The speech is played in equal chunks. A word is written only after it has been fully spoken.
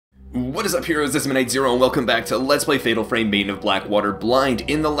What is up, heroes? This is Midnight Zero, and welcome back to Let's Play Fatal Frame Maiden of Black Water Blind.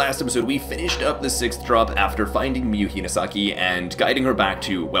 In the last episode, we finished up the 6th drop after finding Miyu Hinasaki and guiding her back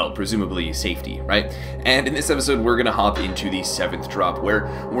to, well, presumably safety, right? And in this episode, we're gonna hop into the 7th drop,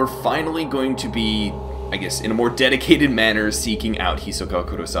 where we're finally going to be, I guess, in a more dedicated manner, seeking out Hisoka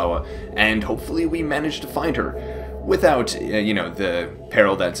Kurosawa, and hopefully we manage to find her without, you know, the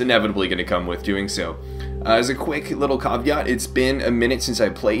peril that's inevitably gonna come with doing so. As a quick little caveat, it's been a minute since I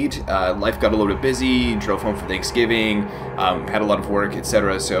played. Life got a little bit busy, drove home for Thanksgiving, had a lot of work,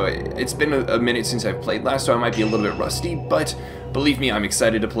 etc. So it's been a minute since I've played last, so I might be a little bit rusty, but believe me, I'm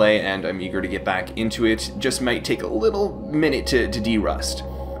excited to play and I'm eager to get back into it. Just might take a little minute to de-rust.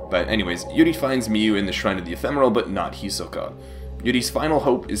 But anyways, Yuri finds Miyu in the Shrine of the Ephemeral, but not Hisoka. Yuri's final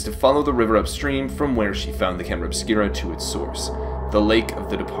hope is to follow the river upstream from where she found the Camera Obscura to its source, the Lake of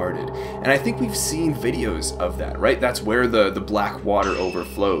the Departed. And I think we've seen videos of that, right? That's where the black water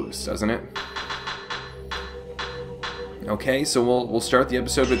overflows, doesn't it? Okay, so we'll start the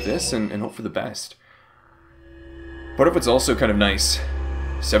episode with this and hope for the best. Part of what's also kind of nice,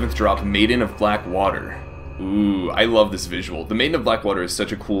 7th drop, Maiden of Black Water. Ooh, I love this visual. The Maiden of Black Water is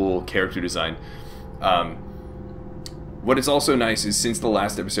such a cool character design. What is also nice is since the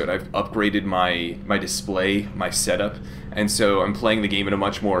last episode, I've upgraded my display, my setup, and so I'm playing the game in a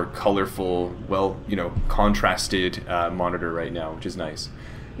much more colorful, well, you know, contrasted monitor right now, which is nice.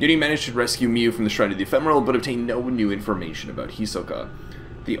 Yuri managed to rescue Miyu from the Shrine of the Ephemeral, but obtained no new information about Hisoka.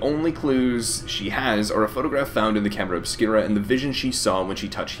 The only clues she has are a photograph found in the Camera Obscura and the vision she saw when she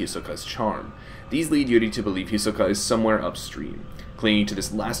touched Hisoka's charm. These lead Yuri to believe Hisoka is somewhere upstream. Clinging to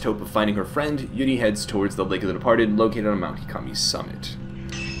this last hope of finding her friend, Yuri heads towards the Lake of the Departed, located on Mount Hikami's summit.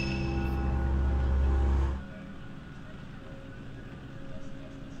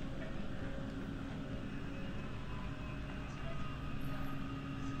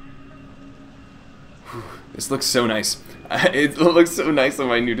 This looks so nice. It looks so nice on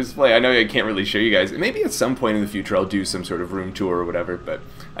my new display. I know I can't really show you guys. Maybe at some point in the future I'll do some sort of room tour or whatever, but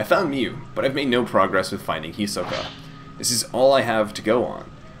I found Miyu, but I've made no progress with finding Hisoka. This is all I have to go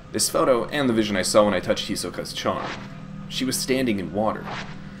on. This photo and the vision I saw when I touched Hisoka's charm. She was standing in water.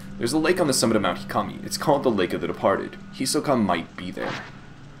 There's a lake on the summit of Mount Hikami. It's called the Lake of the Departed. Hisoka might be there.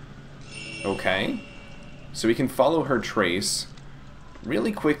 Okay. So we can follow her trace.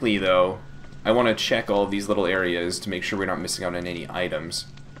 Really quickly though, I want to check all of these little areas to make sure we're not missing out on any items.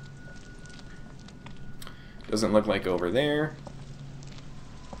 Doesn't look like over there.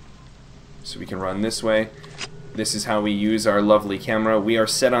 So we can run this way. This is how we use our lovely camera. We are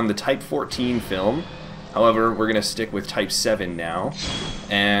set on the Type 14 film. However, we're going to stick with Type 7 now.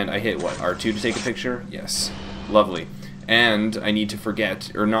 And I hit, what, R2 to take a picture? Yes. Lovely. And I need to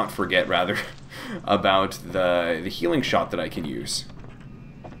forget, or not forget, rather, about the healing shot that I can use.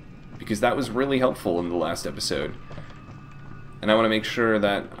 Because that was really helpful in the last episode. And I want to make sure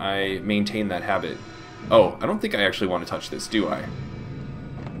that I maintain that habit. Oh, I don't think I actually want to touch this, do I?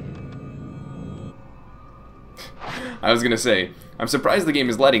 I was gonna say, I'm surprised the game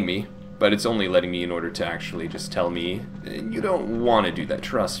is letting me, but it's only letting me in order to actually just tell me, you don't want to do that,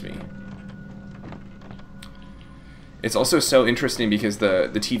 trust me. It's also so interesting because the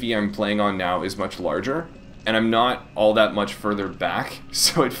TV I'm playing on now is much larger, and I'm not all that much further back,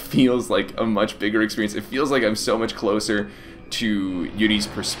 so it feels like a much bigger experience. It feels like I'm so much closer to Yuri's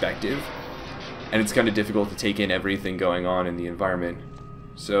perspective, and it's kind of difficult to take in everything going on in the environment.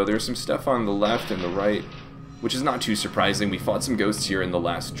 So there's some stuff on the left and the right, which is not too surprising. We fought some ghosts here in the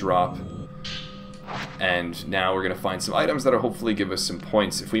last drop, and now we're going to find some items that'll hopefully give us some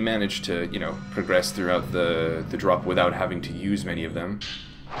points if we manage to, you know, progress throughout the drop without having to use many of them.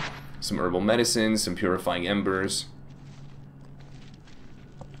 Some herbal medicines, some purifying embers.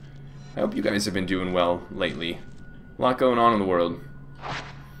 I hope you guys have been doing well lately. A lot going on in the world.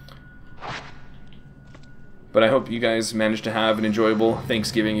 But I hope you guys managed to have an enjoyable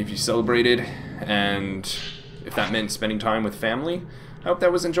Thanksgiving if you celebrated, and if that meant spending time with family, I hope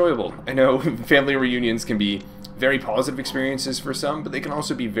that was enjoyable. I know family reunions can be very positive experiences for some, but they can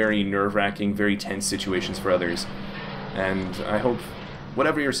also be very nerve-wracking, very tense situations for others. And I hope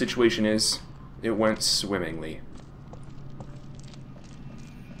whatever your situation is, it went swimmingly.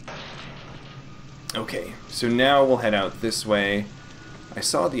 Okay, so now we'll head out this way. I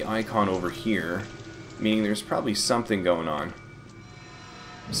saw the icon over here, meaning there's probably something going on.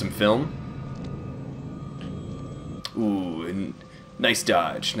 Some film? Ooh, nice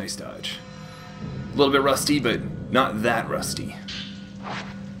dodge, nice dodge. A little bit rusty, but not that rusty.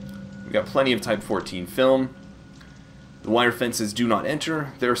 We got plenty of Type 14 film. The wire fence says do not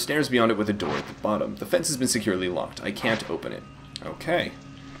enter. There are stairs beyond it with a door at the bottom. The fence has been securely locked. I can't open it. Okay.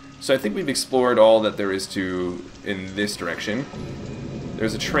 So I think we've explored all that there is to in this direction.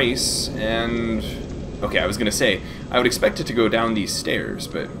 There's a trace, and... Okay, I was gonna say, I would expect it to go down these stairs,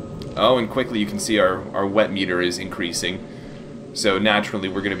 but... Oh, and quickly you can see our wet meter is increasing. So naturally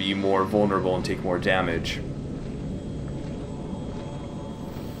we're gonna be more vulnerable and take more damage.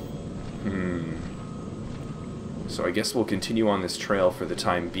 So I guess we'll continue on this trail for the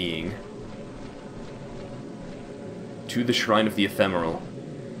time being. To the Shrine of the Ephemeral.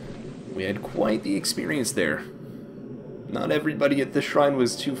 We had quite the experience there. Not everybody at the shrine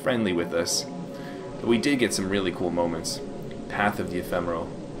was too friendly with us. But we did get some really cool moments. Path of the Ephemeral.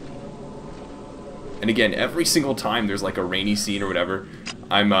 And again, every single time there's like a rainy scene or whatever,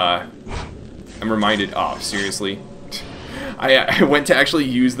 I'm reminded, oh, seriously? I went to actually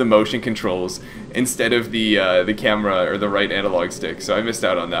use the motion controls instead of the camera or the right analog stick, so I missed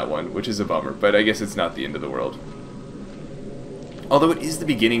out on that one, which is a bummer, but I guess it's not the end of the world. Although it is the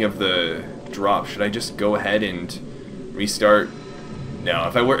beginning of the drop, should I just go ahead and restart? No,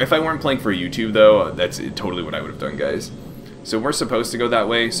 if I weren't playing for YouTube though, that's totally what I would have done, guys. So we're supposed to go that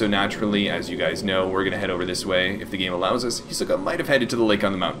way, so naturally, as you guys know, we're gonna head over this way if the game allows us. Hisoka might have headed to the lake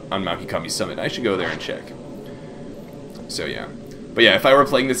on Mount Hikami Summit. I should go there and check. So yeah. But yeah, if I were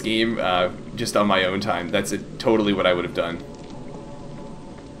playing this game just on my own time, that's totally what I would have done.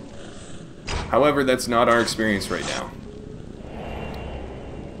 However, that's not our experience right now.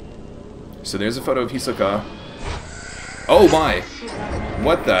 So there's a photo of Hisoka. Oh my!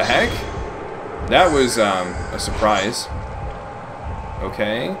 What the heck? That was a surprise.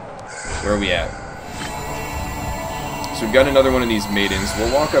 Okay. Where are we at? So we've got another one of these maidens.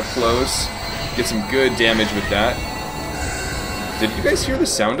 We'll walk up close, get some good damage with that. Did you guys hear the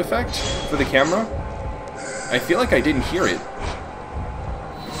sound effect for the camera? I feel like I didn't hear it.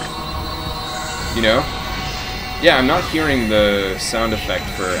 You know? Yeah, I'm not hearing the sound effect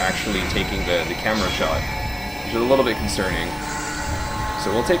for actually taking the camera shot, which is a little bit concerning.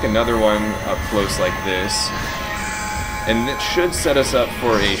 So we'll take another one up close like this, and it should set us up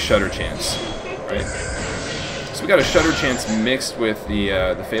for a shutter chance, right? So we got a shutter chance mixed with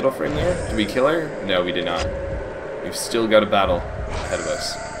the fatal frame there. Did we kill her? No, we did not. We've still got a battle ahead of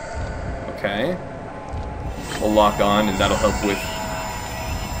us. Okay. We'll lock on, and that'll help with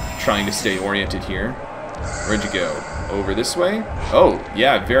trying to stay oriented here. Where'd you go? Over this way? Oh,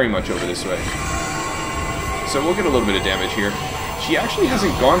 yeah, very much over this way. So we'll get a little bit of damage here. She actually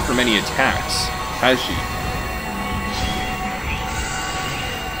hasn't gone for many attacks, has she?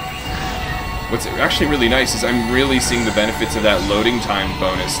 What's actually really nice is I'm really seeing the benefits of that loading time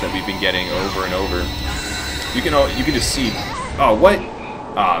bonus that we've been getting over and over. You can just see. Oh, what?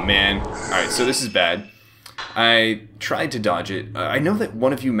 Aw, man. Alright, so this is bad. I tried to dodge it. I know that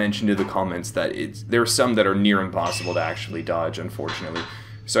one of you mentioned in the comments that there are some that are near impossible to actually dodge, unfortunately.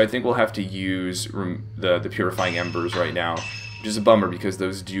 So I think we'll have to use the Purifying Embers right now, which is a bummer because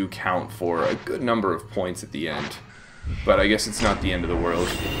those do count for a good number of points at the end. But I guess it's not the end of the world.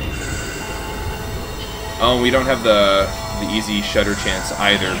 Oh, we don't have the easy shutter chance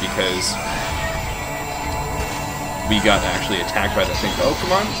either because we got actually attacked by that thing. Oh,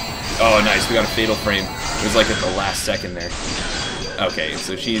 come on. Oh, nice. We got a fatal frame. It was like at the last second there. Okay,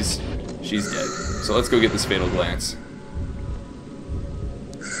 so she's dead. So let's go get this fatal glance.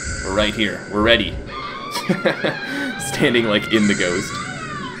 We're right here. We're ready. Standing like in the ghost.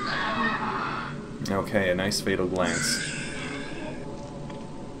 Okay, a nice fatal glance.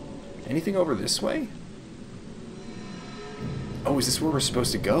 Anything over this way? Oh, is this where we're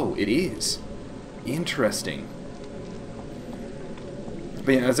supposed to go? It is. Interesting.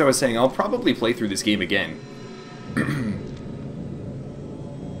 But yeah, as I was saying, I'll probably play through this game again. I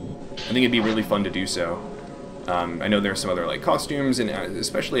think it'd be really fun to do so. I know there are some other like costumes, and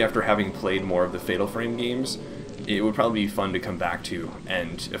especially after having played more of the Fatal Frame games, it would probably be fun to come back to,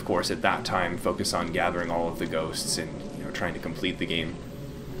 and of course at that time focus on gathering all of the ghosts and trying to complete the game.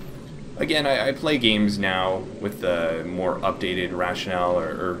 Again, I play games now with the more updated rationale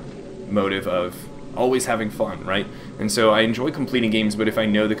or motive of always having fun, right? And so I enjoy completing games, but if I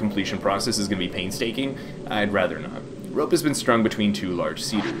know the completion process is going to be painstaking, I'd rather not. Rope has been strung between two large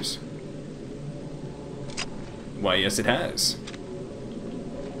cedars. Why, yes it has.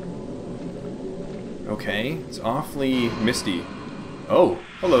 Okay, it's awfully misty. Oh,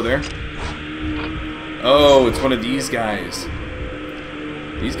 hello there. Oh, it's one of these guys.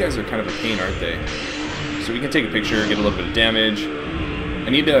 These guys are kind of a pain, aren't they? So we can take a picture, get a little bit of damage. I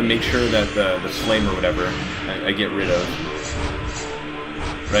need to make sure that the flame or whatever I get rid of.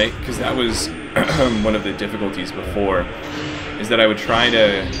 Right? Because that was one of the difficulties before, is that I would try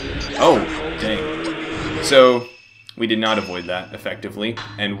to... Oh, dang. So, We did not avoid that effectively,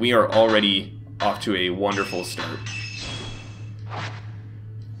 and we are already off to a wonderful start.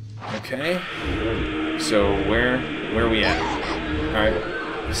 Okay, so where are we at?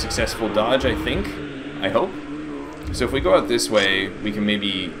 Alright, successful dodge, I think. I hope. So if we go out this way, we can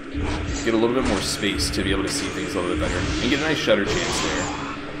maybe get a little bit more space to be able to see things a little bit better. And get a nice shutter chance there,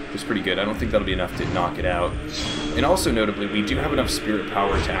 which is pretty good. I don't think that'll be enough to knock it out. And also notably, we do have enough spirit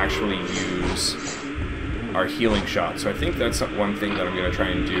power to actually use our healing shot. So I think that's one thing that I'm going to try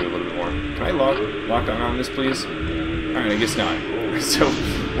and do a little bit more. Can I lock on this, please? Alright, I guess not. So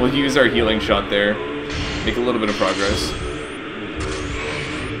we'll use our healing shot there. Make a little bit of progress.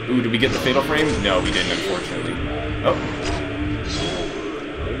 Ooh, did we get the fatal frame? No, we didn't, unfortunately. Oh.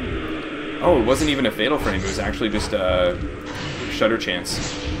 Oh, it wasn't even a fatal frame. It was actually just a shutter chance.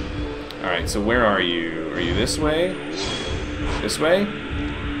 Alright, so where are you? Are you this way? This way?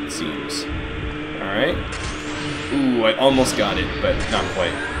 It seems. Alright. Ooh, I almost got it, but not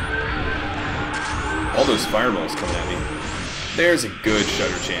quite. All those fireballs coming at me. There's a good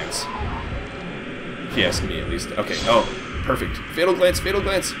shutter chance. If you ask me, at least. Okay, oh, perfect. Fatal glance,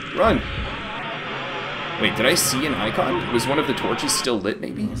 run! Wait, did I see an icon? Was one of the torches still lit,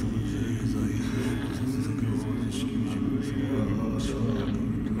 maybe?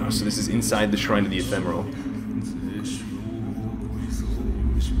 Oh, so this is inside the Shrine of the Ephemeral.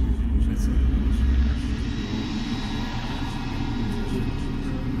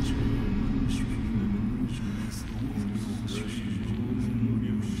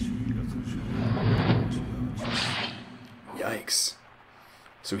 Yikes.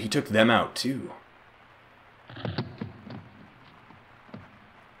 So he took them out, too.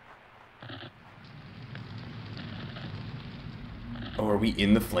 Oh, are we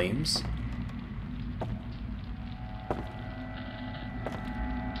in the flames?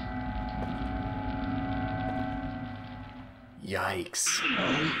 Yikes.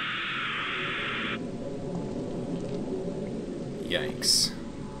 Yikes.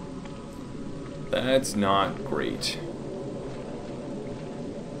 That's not great.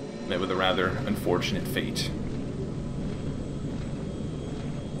 Met with a rather unfortunate fate.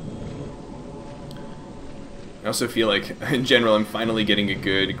 I also feel like, in general, I'm finally getting a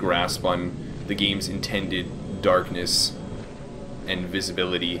good grasp on the game's intended darkness and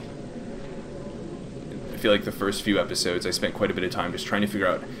visibility. I feel like the first few episodes I spent quite a bit of time just trying to figure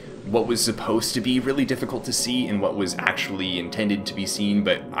out what was supposed to be really difficult to see and what was actually intended to be seen,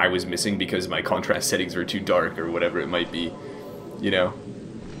 but I was missing because my contrast settings were too dark or whatever it might be, you know?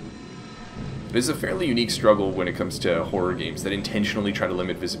 This is a fairly unique struggle when it comes to horror games that intentionally try to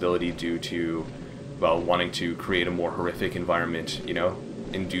limit visibility due to, well, wanting to create a more horrific environment, you know,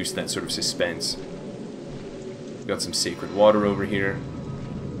 induce that sort of suspense. We've got some sacred water over here.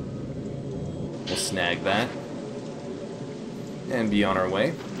 We'll snag that. And be on our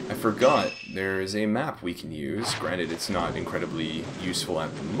way. I forgot there is a map we can use. Granted, it's not incredibly useful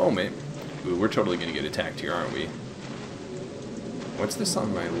at the moment. Ooh, we're totally going to get attacked here, aren't we? What's this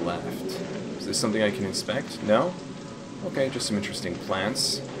on my left? Is this something I can inspect? No? Okay, just some interesting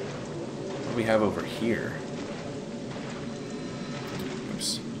plants. What do we have over here?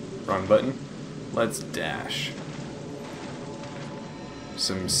 Oops, wrong button. Let's dash.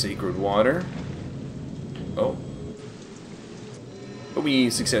 Some sacred water. Oh. But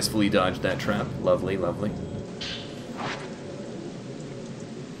we successfully dodged that trap. Lovely, lovely.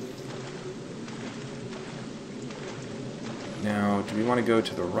 Now, do we want to go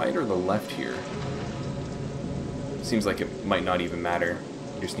to the right or the left here? Seems like it might not even matter.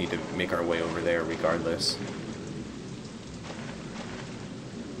 We just need to make our way over there regardless.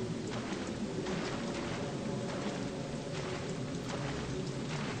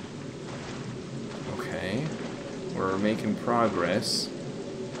 Okay. We're making progress.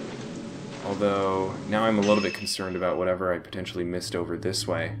 Although, now I'm a little bit concerned about whatever I potentially missed over this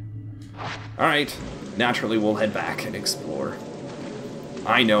way. Alright, naturally we'll head back and explore.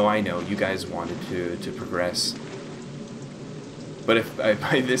 I know, you guys wanted to progress. But if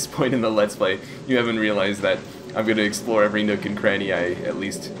by this point in the Let's Play you haven't realized that I'm going to explore every nook and cranny I at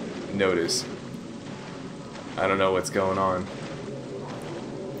least notice, I don't know what's going on.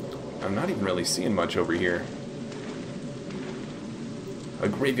 I'm not even really seeing much over here. A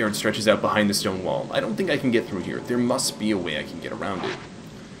graveyard stretches out behind the stone wall. I don't think I can get through here. There must be a way I can get around it.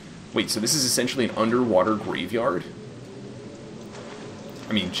 Wait, so this is essentially an underwater graveyard?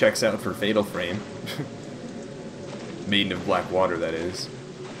 I mean, checks out for Fatal Frame. Maiden of Black Water, that is.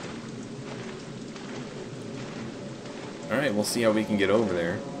 Alright, we'll see how we can get over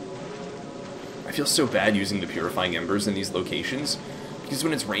there. I feel so bad using the Purifying Embers in these locations, Because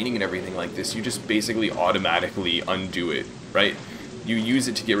when it's raining and everything like this, you just basically automatically undo it, right? You use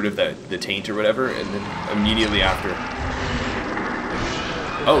it to get rid of the taint or whatever, and then immediately after...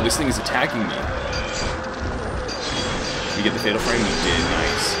 Oh, this thing is attacking me. Did we get the fatal frame? We did.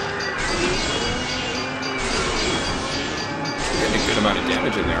 Nice. We're getting a good amount of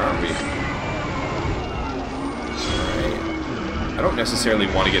damage in there, aren't we? Alright. I don't necessarily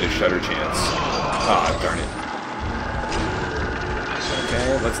want to get a shutter chance. Ah, darn it.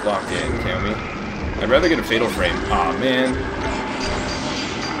 Okay, let's lock in, can we? I'd rather get a fatal frame. Aw, man.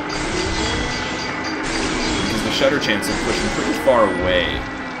 Because the shutter chance will push him pretty far away.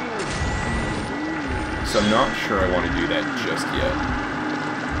 So I'm not sure I want to do that just yet.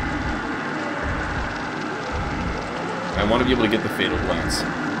 I want to be able to get the fatal glance.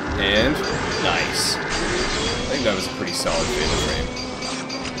 And nice. I think that was a pretty solid fatal frame.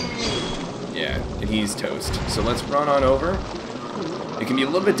 Yeah, and he's toast. So let's run on over. It can be a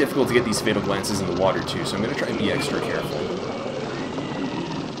little bit difficult to get these fatal glances in the water too, so I'm going to try and be extra careful.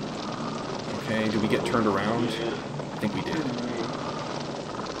 Okay, did we get turned around? I think we did.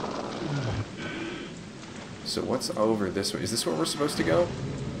 So what's over this way? Is this where we're supposed to go?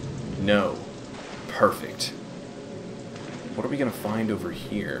 No. Perfect. What are we going to find over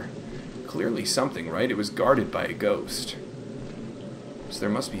here? Clearly something, right? It was guarded by a ghost. So there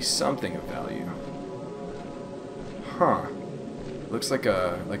must be something of value. Huh. Looks like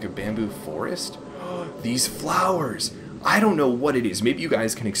a bamboo forest. These flowers! I don't know what it is. Maybe you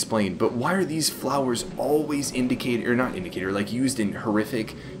guys can explain, but why are these flowers always like used in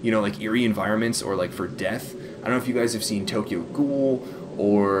horrific, like eerie environments or like for death? I don't know if you guys have seen Tokyo Ghoul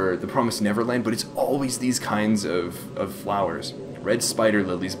or The Promised Neverland, but it's always these kinds of flowers. Red spider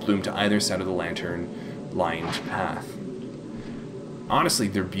lilies bloom to either side of the lantern-lined path. Honestly,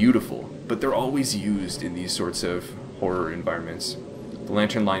 they're beautiful, but they're always used in these sorts of horror environments. The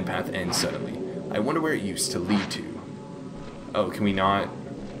lantern-lined path ends suddenly. I wonder where it used to lead to. Oh, can we not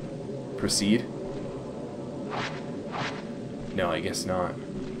proceed? No, I guess not.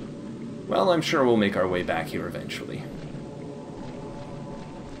 Well, I'm sure we'll make our way back here eventually.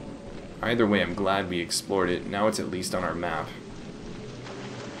 Either way, I'm glad we explored it. Now it's at least on our map.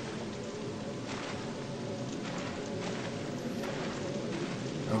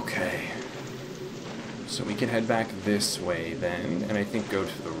 Okay. So we can head back this way then, and I think go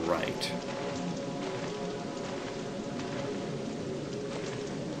to the right.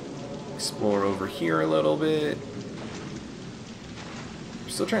 Explore over here a little bit. I'm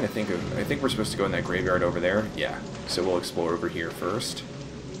still trying to think of... I think we're supposed to go in that graveyard over there. Yeah, so we'll explore over here first.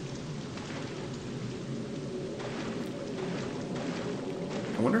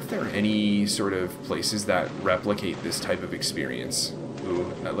 I wonder if there are any sort of places that replicate this type of experience.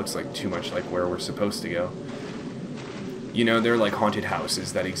 Ooh, that looks like too much like where we're supposed to go. There are like haunted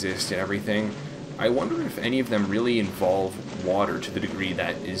houses that exist and everything. I wonder if any of them really involve water to the degree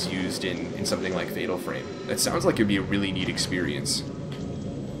that is used in something like Fatal Frame. That sounds like it would be a really neat experience.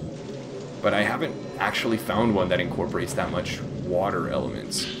 But I haven't actually found one that incorporates that much water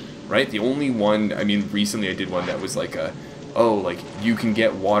elements, right? The only one, I mean, recently I did one that was like you can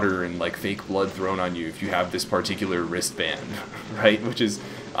get water and like fake blood thrown on you if you have this particular wristband, right? Which is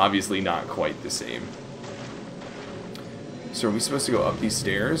obviously not quite the same. So are we supposed to go up these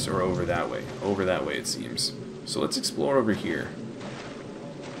stairs or over that way? Over that way, it seems. So let's explore over here.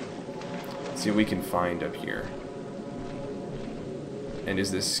 See what we can find up here. And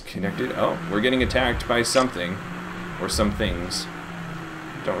is this connected? Oh, we're getting attacked by something. Or some things.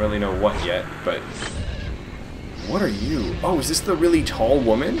 Don't really know what yet, but... What are you? Oh, is this the really tall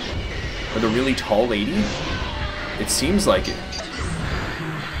woman? Or the really tall lady? It seems like it.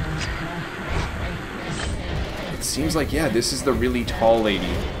 It seems like, yeah, this is the really tall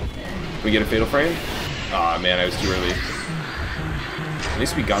lady. We get a fatal frame? Aw, man, I was too early. At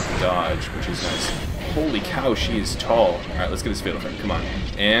least we got the dodge, which is nice. Holy cow, she is tall. Alright, let's get this fatal frame. Come on.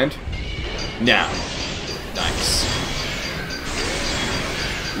 And... now. Nice.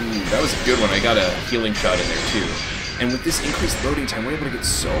 Ooh, that was a good one. I got a healing shot in there, too. And with this increased loading time, we're able to get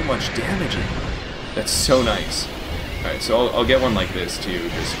so much damage in. That's so nice. Alright, so I'll get one like this, too,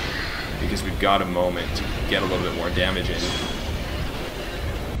 just because we've got a moment to get a little bit more damage in.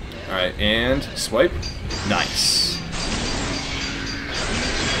 Alright, and swipe. Nice.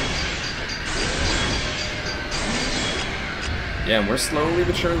 Yeah, and we're slowly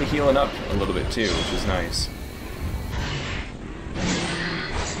but surely healing up a little bit too, which is nice.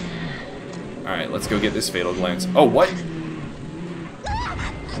 Alright, let's go get this fatal glance. Oh, what?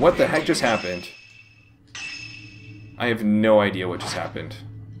 What the heck just happened? I have no idea what just happened.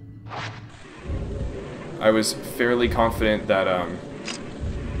 I was fairly confident that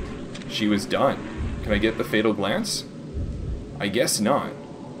she was done. Can I get the fatal glance? I guess not.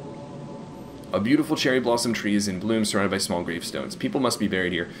 A beautiful cherry blossom tree is in bloom surrounded by small gravestones. People must be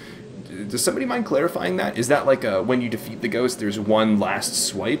buried here. Does somebody mind clarifying that? Is that like when you defeat the ghost, there's one last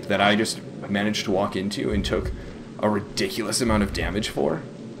swipe that I just managed to walk into and took a ridiculous amount of damage for?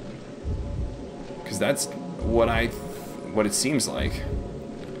 Because that's what it seems like.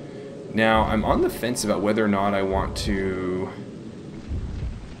 Now, I'm on the fence about whether or not I want to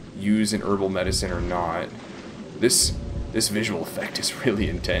use an herbal medicine or not. This visual effect is really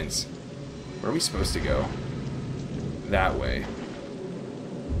intense. Where are we supposed to go? That way.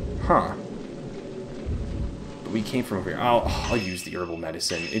 Huh. But we came from over here. I'll use the herbal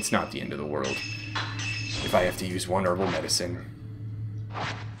medicine. It's not the end of the world if I have to use one herbal medicine.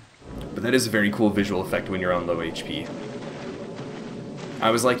 But that is a very cool visual effect when you're on low HP.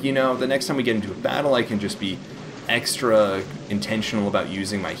 I was like, you know, the next time we get into a battle, I can just be extra intentional about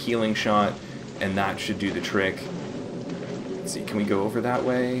using my healing shot, and that should do the trick. Let's see, can we go over that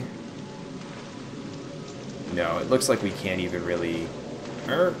way? No, it looks like we can't even really...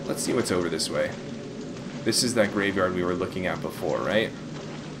 let's see what's over this way. This is that graveyard we were looking at before, right?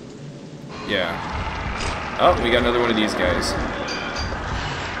 Yeah. Oh, we got another one of these guys.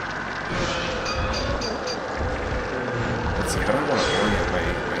 Let's see, how do I want to orient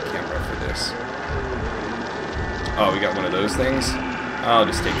my camera for this? Oh, we got one of those things? I'll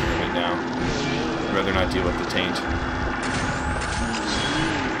just take care of it now. I'd rather not deal with the taint.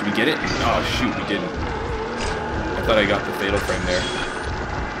 Did we get it? Oh, shoot, we didn't. I thought I got the fatal frame there.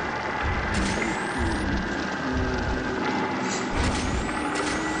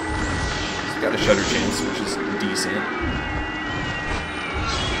 It's got a shutter chance, which is decent.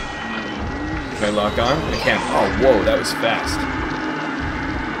 Can I lock on? I can't. Oh, whoa, that was fast.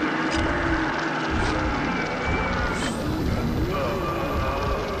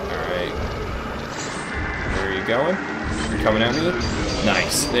 Alright. Where are you going? You're coming at me?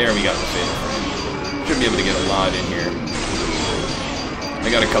 Nice. There we got the fatal frame. Should be able to get a lot in here. I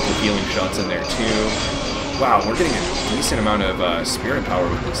got a couple healing shots in there too. Wow, we're getting a decent amount of spirit power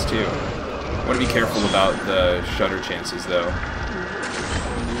with this too. I want to be careful about the shutter chances though.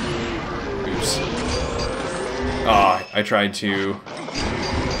 Oops. Ah, I tried to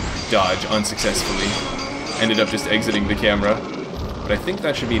dodge unsuccessfully. Ended up just exiting the camera. But I think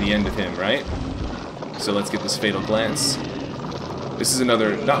that should be the end of him, right? So let's get this fatal glance. This is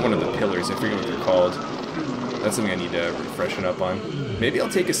another, not one of the pillars, I forget what they're called. That's something I need to freshen up on. Maybe I'll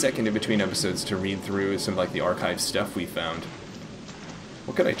take a second in between episodes to read through some like the archive stuff we found.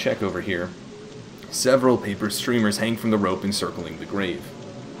 What could I check over here? Several paper streamers hang from the rope encircling the grave.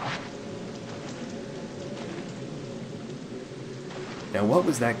 Now what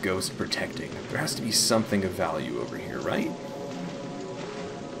was that ghost protecting? There has to be something of value over here, right?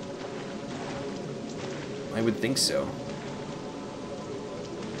 I would think so.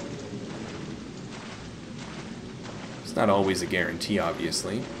 It's not always a guarantee,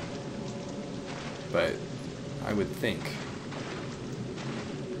 obviously, but I would think.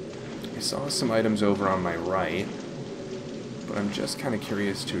 I saw some items over on my right, but I'm just kind of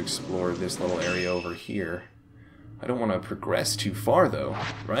curious to explore this little area over here. I don't want to progress too far, though,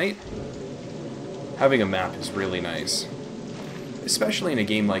 right? Having a map is really nice, especially in a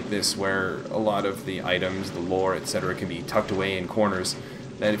game like this where a lot of the items, the lore, etc. can be tucked away in corners.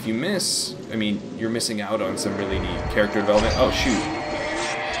 That if you miss, I mean, you're missing out on some really neat character development. Oh, shoot.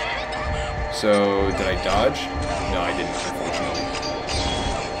 So, did I dodge? No, I didn't, unfortunately.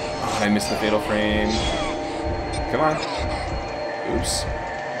 Oh, I missed the fatal frame. Come on. Oops.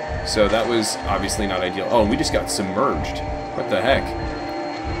 So that was obviously not ideal. Oh, we just got submerged. What the heck?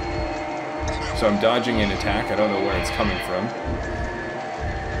 So I'm dodging an attack. I don't know where it's coming from.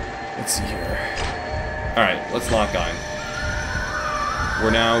 Let's see here. Alright, let's lock on. We're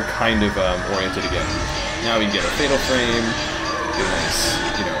now kind of oriented again. Now we can get a fatal frame, get a nice,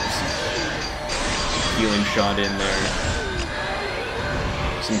 you know, healing shot in there.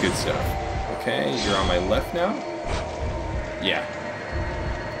 Some good stuff. Okay, you're on my left now? Yeah.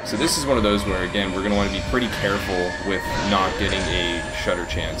 So this is one of those where, again, we're going to want to be pretty careful with not getting a shutter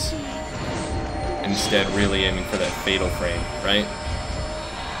chance. Instead, really aiming for that fatal frame, right?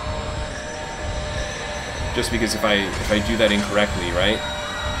 Just because if I do that incorrectly, right,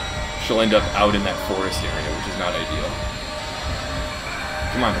 she'll end up out in that forest area, which is not ideal.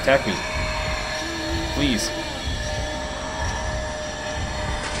 Come on, attack me. Please.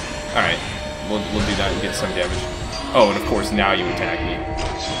 Alright, we'll do that and get some damage. Oh, and of course, now you attack me.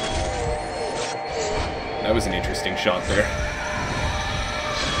 That was an interesting shot there.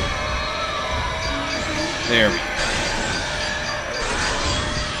 There we go.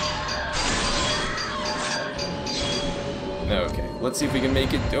 let's see if we can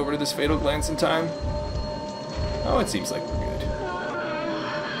make it over to this fatal glance in time. Oh, it seems like we're good.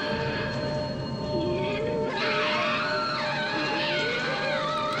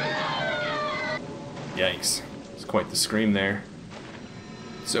 Yikes. It's quite the scream there.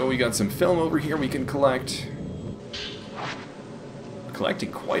 So we got some film over here we can collect. We're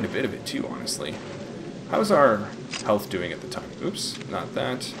collecting quite a bit of it too, honestly. How's our health doing at the time? Oops, not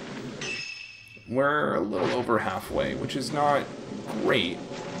that. We're a little over halfway, which is not great,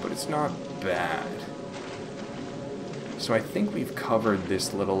 but it's not bad. So I think we've covered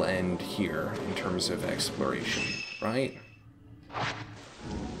this little end here in terms of exploration, right?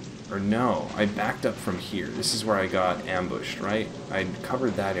 Or no, I backed up from here. This is where I got ambushed, right? I'd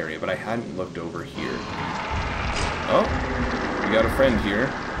covered that area, but I hadn't looked over here. Oh, we got a friend here.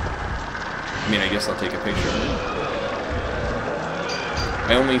 I mean, I guess I'll take a picture of it.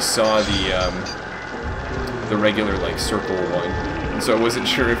 I only saw the regular, like, circle one, and so I wasn't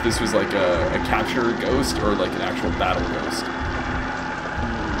sure if this was like a capture ghost or like an actual battle ghost.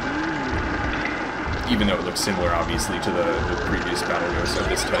 Even though it looks similar, obviously, to the previous battle ghost of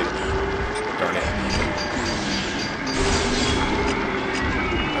this type. Darn it.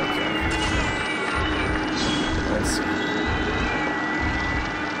 Okay. Let's see.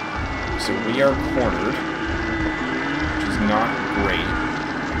 So we are cornered, which is not great.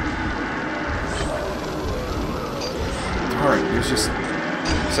 Darn, there's just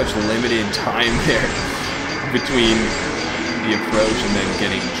such limited time there between the approach and then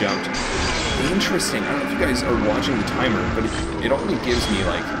getting jumped. Interesting. I don't know if you guys are watching the timer, but it only gives me,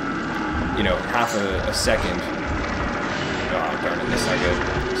 like, you know, half a second. Oh, darn it, that's not good.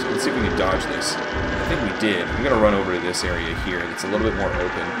 So let's see if we can dodge this. I think we did. I'm going to run over to this area here. It's a little bit more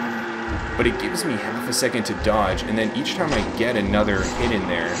open. But it gives me half a second to dodge, and then each time I get another hit in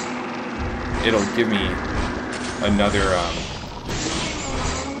there, it'll give me another,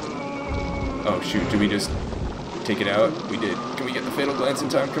 Oh, shoot. Did we just take it out? We did. Can we get the fatal glance in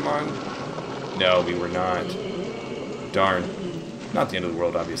time? Come on. No, we were not. Darn. Not the end of the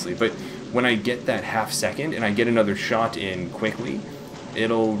world, obviously, but when I get that half second and I get another shot in quickly,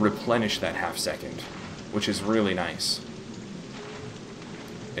 it'll replenish that half second, which is really nice.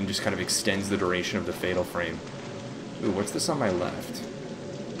 And just kind of extends the duration of the fatal frame. Ooh, what's this on my left?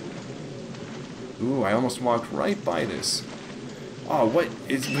 Ooh, I almost walked right by this. Oh, but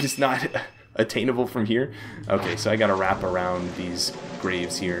it's not attainable from here? Okay, so I gotta wrap around these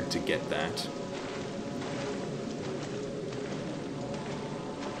graves here to get that.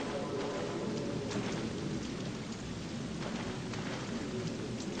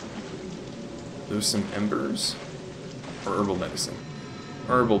 There's some embers, or herbal medicine.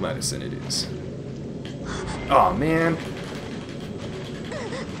 Herbal medicine it is. Oh man.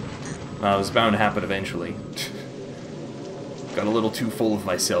 Well, it was bound to happen eventually. Got a little too full of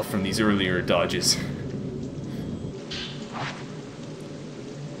myself from these earlier dodges.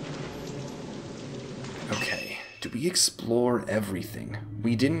 Okay, did we explore everything?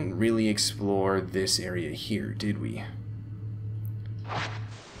 We didn't really explore this area here, did we?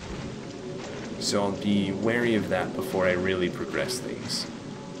 So I'll be wary of that before I really progress things.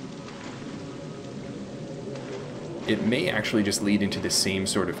 It may actually just lead into the same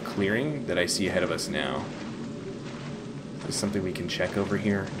sort of clearing that I see ahead of us now. Is there something we can check over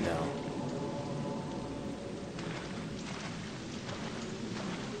here? No.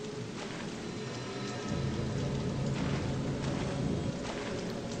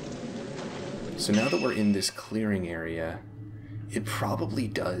 So now that we're in this clearing area, it probably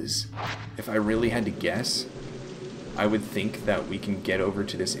does. If I really had to guess, I would think that we can get over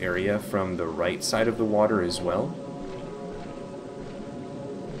to this area from the right side of the water as well.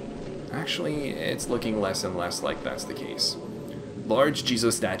 Actually, it's looking less and less like that's the case. Large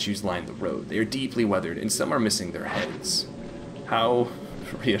Jizo statues line the road. They are deeply weathered, and some are missing their heads. How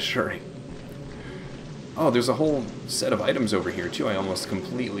reassuring. Oh, there's a whole set of items over here, too, I almost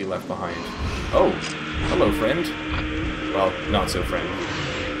completely left behind. Oh, hello, friend. Well, not so friend.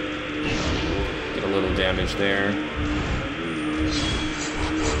 Get a little damage there.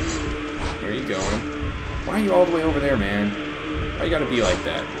 Where are you going? Why are you all the way over there, man? Why you gotta be like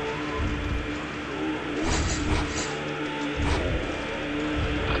that?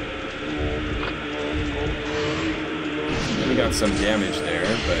 We got some damage there,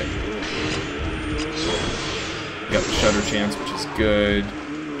 but we got the shutter chance, which is good.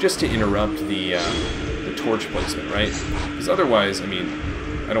 Just to interrupt the torch placement, right? Because otherwise, I mean,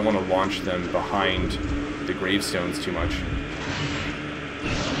 I don't want to launch them behind the gravestones too much.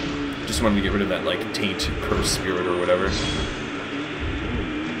 Just wanted to get rid of that, like, taint curse spirit or whatever.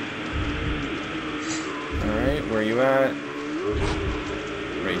 Alright, where are you at?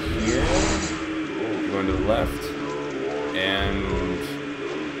 Right here. Going to the left.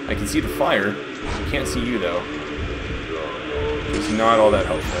 And I can see the fire. Can't see you though. It's not all that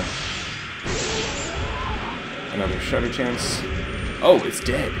helpful. Another shutter chance. Oh, it's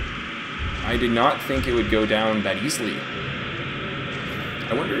dead. I did not think it would go down that easily.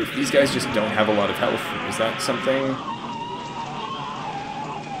 I wonder if these guys just don't have a lot of health. Is that something?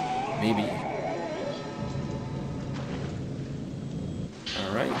 Maybe.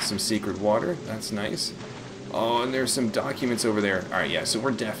 Alright, some sacred water. That's nice. Oh, and there's some documents over there. Alright, yeah, so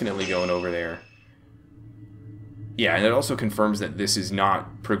we're definitely going over there. Yeah, and it also confirms that this is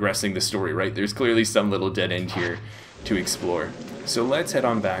not progressing the story, right? There's clearly some little dead end here to explore. So let's head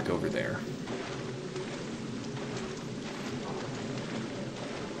on back over there.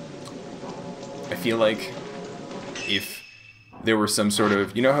 I feel like if there were some sort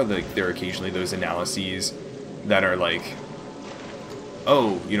of... You know how there are occasionally those analyses that are like,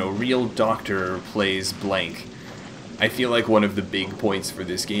 oh, you know, real doctor plays blank. I feel like one of the big points for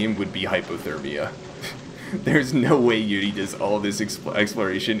this game would be hypothermia. There's no way Yuri does all this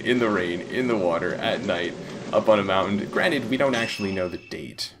exploration in the rain, in the water, at night, up on a mountain. Granted, we don't actually know the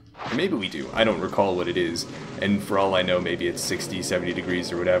date. Or maybe we do. I don't recall what it is. And for all I know, maybe it's 60, 70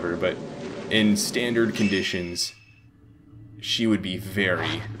 degrees or whatever. But in standard conditions, she would be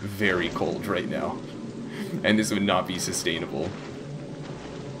very, very cold right now. And this would not be sustainable.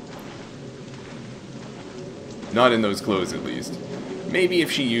 Not in those clothes, at least. Maybe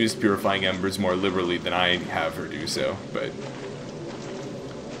if she used purifying embers more liberally than I have her do so, but...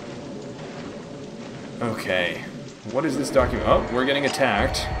 Okay. What is this document? Oh, we're getting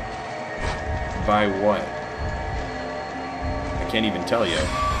attacked. By what? I can't even tell yet.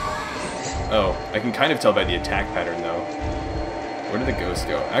 Oh, I can kind of tell by the attack pattern, though. Where did the ghost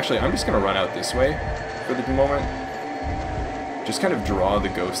go? Actually, I'm just going to run out this way for the moment. Just kind of draw the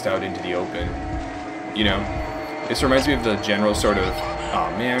ghost out into the open. You know? This reminds me of the general sort of... Aw,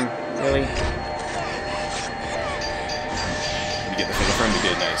 oh, man. Really? Did we get the fatal frame? We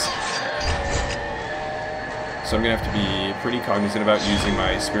did. Nice. So I'm going to have to be pretty cognizant about using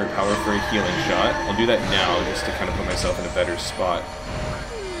my spirit power for a healing shot. I'll do that now just to kind of put myself in a better spot.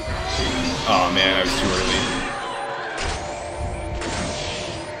 Oh man, I was too early.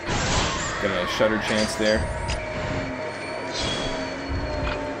 Got a shutter chance there.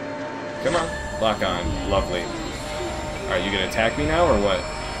 Come on. Lock on. Lovely. Alright, you gonna attack me now, or what?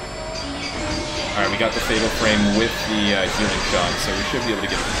 Alright, we got the fatal frame with the healing shot, so we should be able to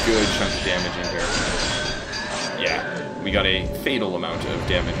get a good chunk of damage in here. Yeah, we got a fatal amount of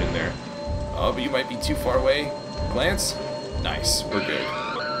damage in there. Oh, but you might be too far away. Glance? Nice, we're good.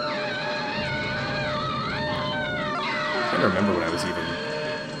 I'm trying to remember what I was even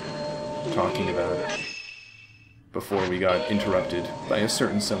talking about before we got interrupted by a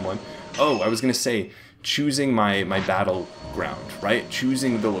certain someone. Oh, I was gonna say, choosing my battleground, right?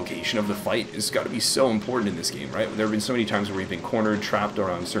 Choosing the location of the fight has got to be so important in this game, right? There have been so many times where we've been cornered, trapped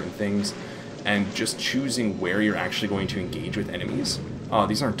around certain things, and just choosing where you're actually going to engage with enemies. Oh,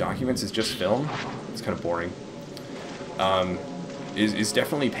 these aren't documents, it's just film? It's kind of boring. Is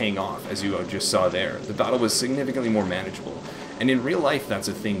definitely paying off, as you just saw there. The battle was significantly more manageable. And in real life, that's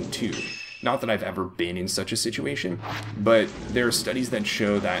a thing too. Not that I've ever been in such a situation, but there are studies that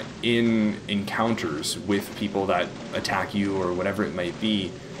show that in encounters with people that attack you or whatever it might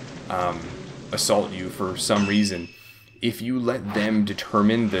be, assault you for some reason, if you let them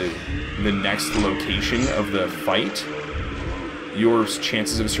determine the next location of the fight, your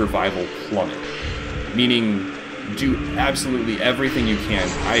chances of survival plummet. Meaning, do absolutely everything you can.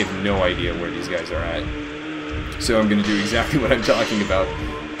 I have no idea where these guys are at. So I'm going to do exactly what I'm talking about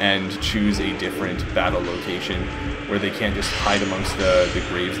and choose a different battle location where they can't just hide amongst the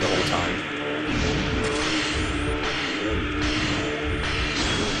graves the whole time.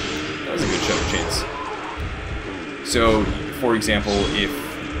 That was a good shutter chance. So, for example, if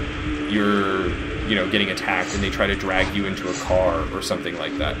you're, you know, getting attacked and they try to drag you into a car or something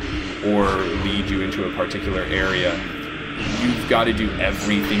like that, or lead you into a particular area, you've got to do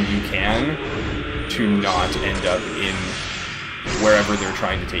everything you can to not end up in wherever they're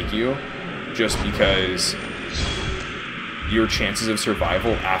trying to take you, just because your chances of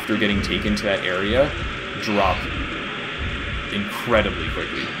survival after getting taken to that area drop incredibly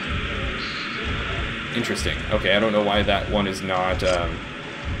quickly. Interesting. Okay, I don't know why that one is not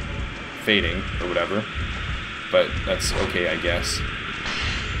fading or whatever, but that's okay, I guess.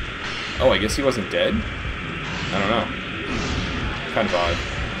 Oh, I guess he wasn't dead? I don't know. Kind of odd.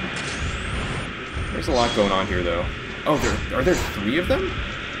 There's a lot going on here, though. Oh, are there 3 of them?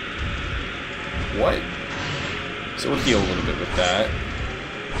 What? So we'll heal a little bit with that.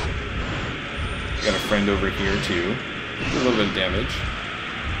 Got a friend over here too. A little bit of damage.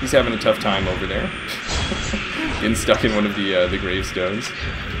 He's having a tough time over there. Getting stuck in one of the gravestones.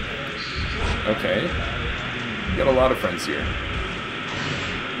 Okay. We got a lot of friends here.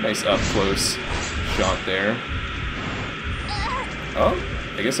 Nice up close shot there. Oh,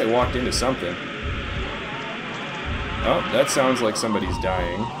 I guess I walked into something. Oh, that sounds like somebody's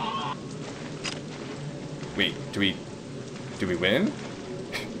dying. Wait, do we win?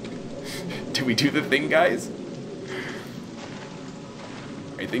 Do we do the thing, guys?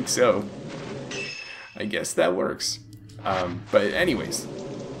 I think so. I guess that works. But anyways,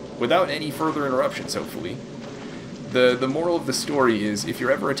 without any further interruptions, hopefully, the moral of the story is if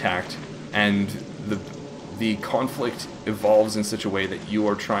you're ever attacked and the conflict evolves in such a way that you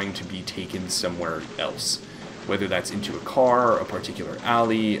are trying to be taken somewhere else, whether that's into a car, a particular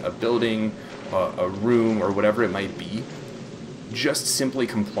alley, a building, a room, or whatever it might be, just simply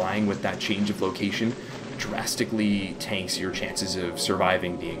complying with that change of location drastically tanks your chances of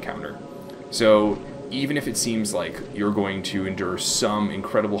surviving the encounter. So even if it seems like you're going to endure some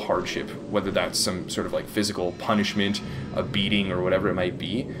incredible hardship, whether that's some sort of like physical punishment, a beating, or whatever it might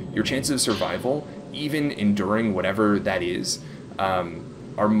be, your chances of survival, even enduring whatever that is,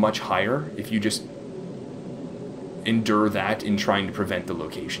 are much higher if you just endure that in trying to prevent the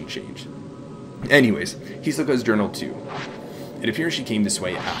location change. Anyways, Hisoka's journal 2. It appears she came this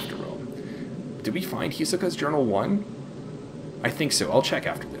way after Rome. Did we find Hisoka's journal 1? I think so. I'll check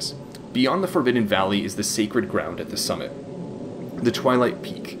after this. Beyond the Forbidden Valley is the sacred ground at the summit, the Twilit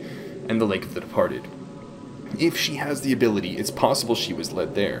Peak, and the Lake of the Departed. If she has the ability, it's possible she was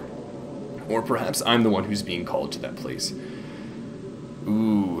led there. Or perhaps I'm the one who's being called to that place.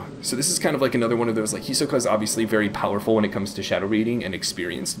 Ooh, so this is kind of like another one of those, like, Hisoka's obviously very powerful when it comes to shadow reading and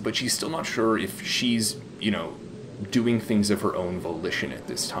experienced, but she's still not sure if she's, you know, doing things of her own volition at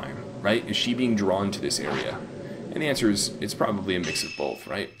this time, right? Is she being drawn to this area? And the answer is, it's probably a mix of both,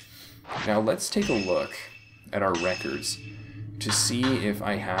 right? Now let's take a look at our records to see if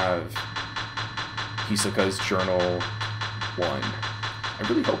I have Hisoka's journal 1. I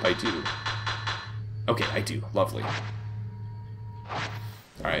really hope I do. Okay, I do. Lovely.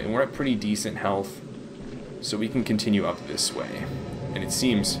 Alright, and we're at pretty decent health, so we can continue up this way. And it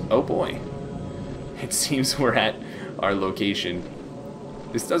seems... oh boy. It seems we're at our location.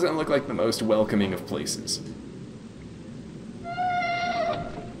 This doesn't look like the most welcoming of places.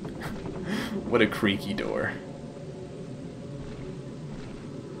 What a creaky door.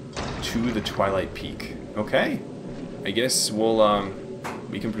 To the Twilit Peak. Okay. I guess we'll,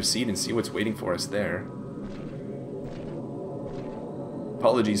 we can proceed and see what's waiting for us there.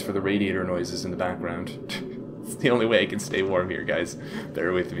 Apologies for the radiator noises in the background. It's the only way I can stay warm here, guys.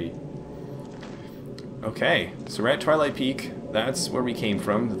 Bear with me. Okay, so we're at Twilit Peak. That's where we came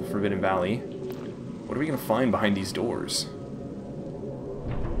from, the Forbidden Valley. What are we going to find behind these doors?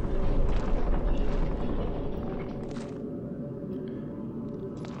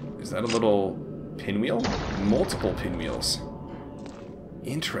 Is that a little pinwheel? Multiple pinwheels.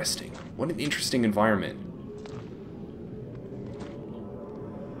 Interesting. What an interesting environment.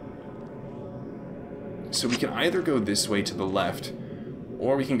 So we can either go this way to the left,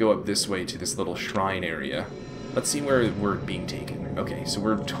 or we can go up this way to this little shrine area. Let's see where we're being taken. Okay, so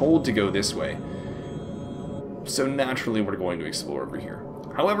we're told to go this way. So naturally we're going to explore over here.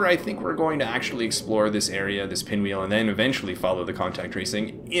 However, I think we're going to actually explore this area, this pinwheel, and then eventually follow the contact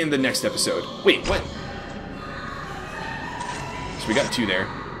tracing in the next episode. Wait, what? So we got 2 there.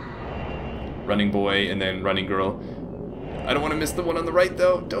 Running boy and then running girl. I don't want to miss the one on the right,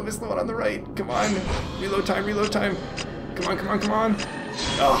 though. Don't miss the one on the right. Come on. Reload time, reload time. Come on, come on, come on.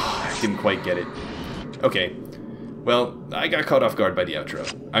 Oh, I didn't quite get it. Okay. Well, I got caught off guard by the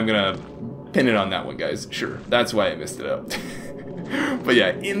outro. I'm gonna pin it on that one, guys. Sure, that's why I messed it up. But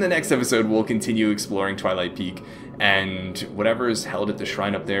yeah, in the next episode, we'll continue exploring Twilit Peak and whatever is held at the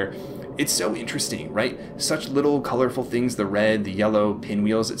shrine up there. It's so interesting, right? Such little colorful things, the red, the yellow,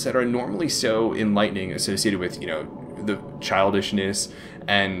 pinwheels, etc. Normally so enlightening, associated with, you know, the childishness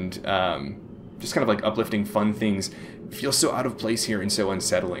and just kind of like uplifting fun things, feel so out of place here and so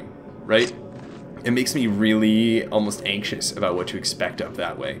unsettling, right? It makes me really almost anxious about what to expect up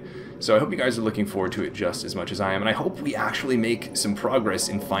that way. So I hope you guys are looking forward to it just as much as I am, and I hope we actually make some progress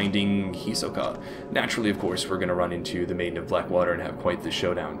in finding Hisoka. Naturally, of course, we're going to run into the Maiden of Black Water and have quite the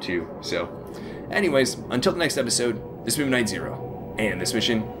showdown too. So anyways, until the next episode, this has been Night Zero, and this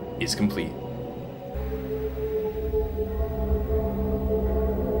mission is complete.